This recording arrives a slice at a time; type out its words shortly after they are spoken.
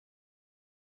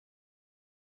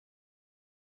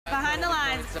Behind the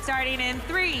lines, starting in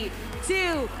 3, 2,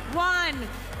 1,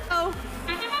 go.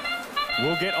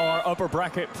 We'll get our upper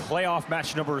bracket playoff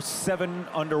match number 7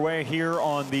 underway here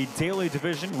on the Daly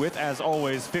division with, as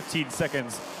always, 15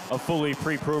 seconds of fully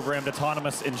pre-programmed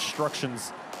autonomous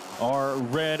instructions. Our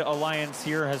Red Alliance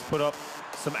here has put up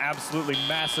some absolutely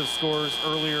massive scores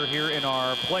earlier here in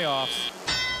our playoffs.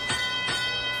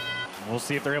 We'll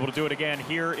see if they're able to do it again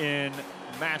here in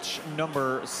match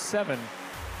number 7.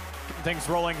 Things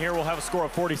rolling here. We'll have a score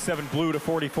of 47 blue to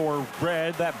 44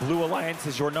 red. That blue alliance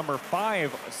is your number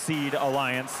 5 seed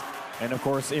alliance. And of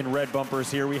course, in red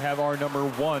bumpers here, we have our number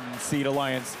 1 seed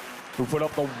alliance, who put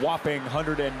up the whopping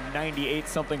 198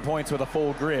 something points with a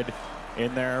full grid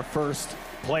in their first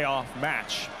playoff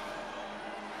match.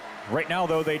 Right now,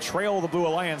 though, they trail the blue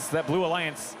alliance. That blue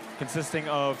alliance consisting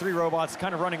of 3 robots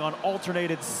kind of running on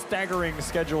alternated, staggering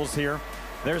schedules here.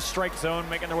 There's Strike Zone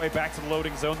making their way back to the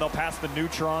loading zone. They'll pass the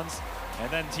Neutrons,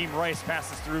 and then Team Rice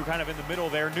passes through kind of in the middle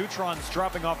there. Neutrons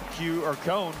dropping off a Q or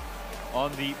cone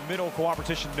on the middle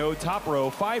cooperation node top row.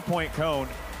 5-point cone,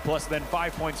 plus then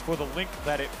 5 points for the link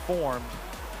that it formed.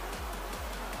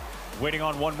 Waiting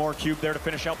on one more cube there to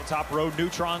finish out the top row.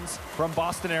 Neutrons from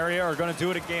Boston area are going to do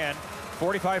it again.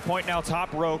 45-point now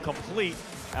top row complete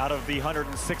out of the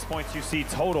 106 points you see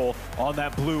total on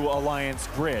that blue alliance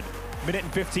grid. Minute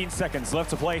and 15 seconds left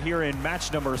to play here in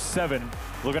match number 7.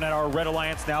 Looking at our red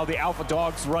alliance now, the Alpha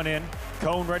Dogs run in.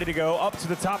 Cone ready to go. Up to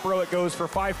the top row it goes for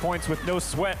 5 points with no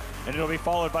sweat, and it'll be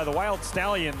followed by the Wild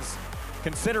Stallions.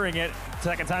 Considering it,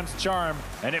 second time's a charm,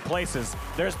 and it places.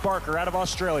 There's Barker out of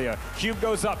Australia. Cube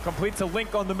goes up, completes a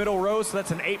link on the middle row, so that's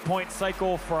an 8-point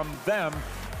cycle from them.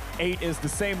 8 is the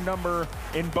same number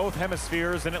in both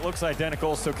hemispheres, and it looks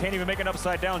identical, so can't even make an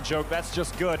upside down joke. That's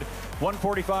just good.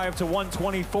 145 to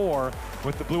 124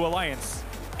 with the Blue Alliance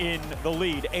in the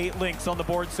lead. 8 links on the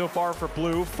board so far for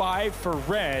blue, 5 for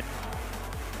red.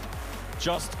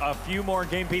 Just a few more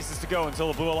game pieces to go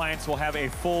until the Blue Alliance will have a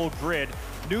full grid.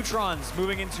 Neutrons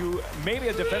moving into maybe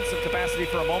a defensive capacity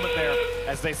for a moment there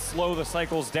as they slow the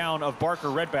cycles down of Barker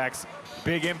Redbacks.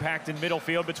 Big impact in middle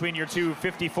field between your two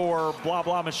 54 blah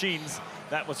blah machines.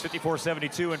 That was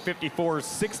 54-72 and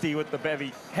 54-60 with the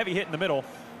heavy hit in the middle.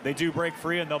 They do break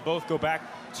free, and they'll both go back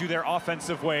to their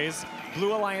offensive ways.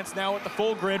 Blue Alliance now at the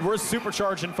full grid. We're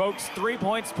supercharging, folks. 3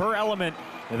 points per element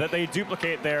that they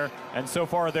duplicate there. And so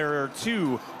far, there are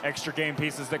 2 extra game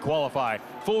pieces that qualify.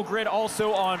 Full grid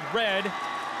also on red.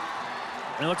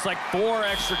 And it looks like 4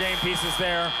 extra game pieces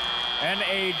there. And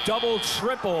a double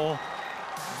triple.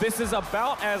 This is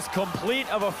about as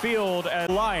complete of a field as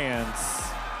Alliance.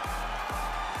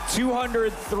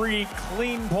 203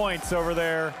 clean points over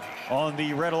there on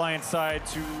the Red Alliance side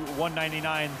to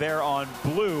 199 there on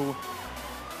blue.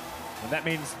 And that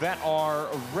means that our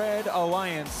Red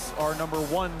Alliance, our number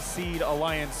 1 seed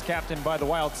alliance, captained by the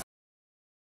Wild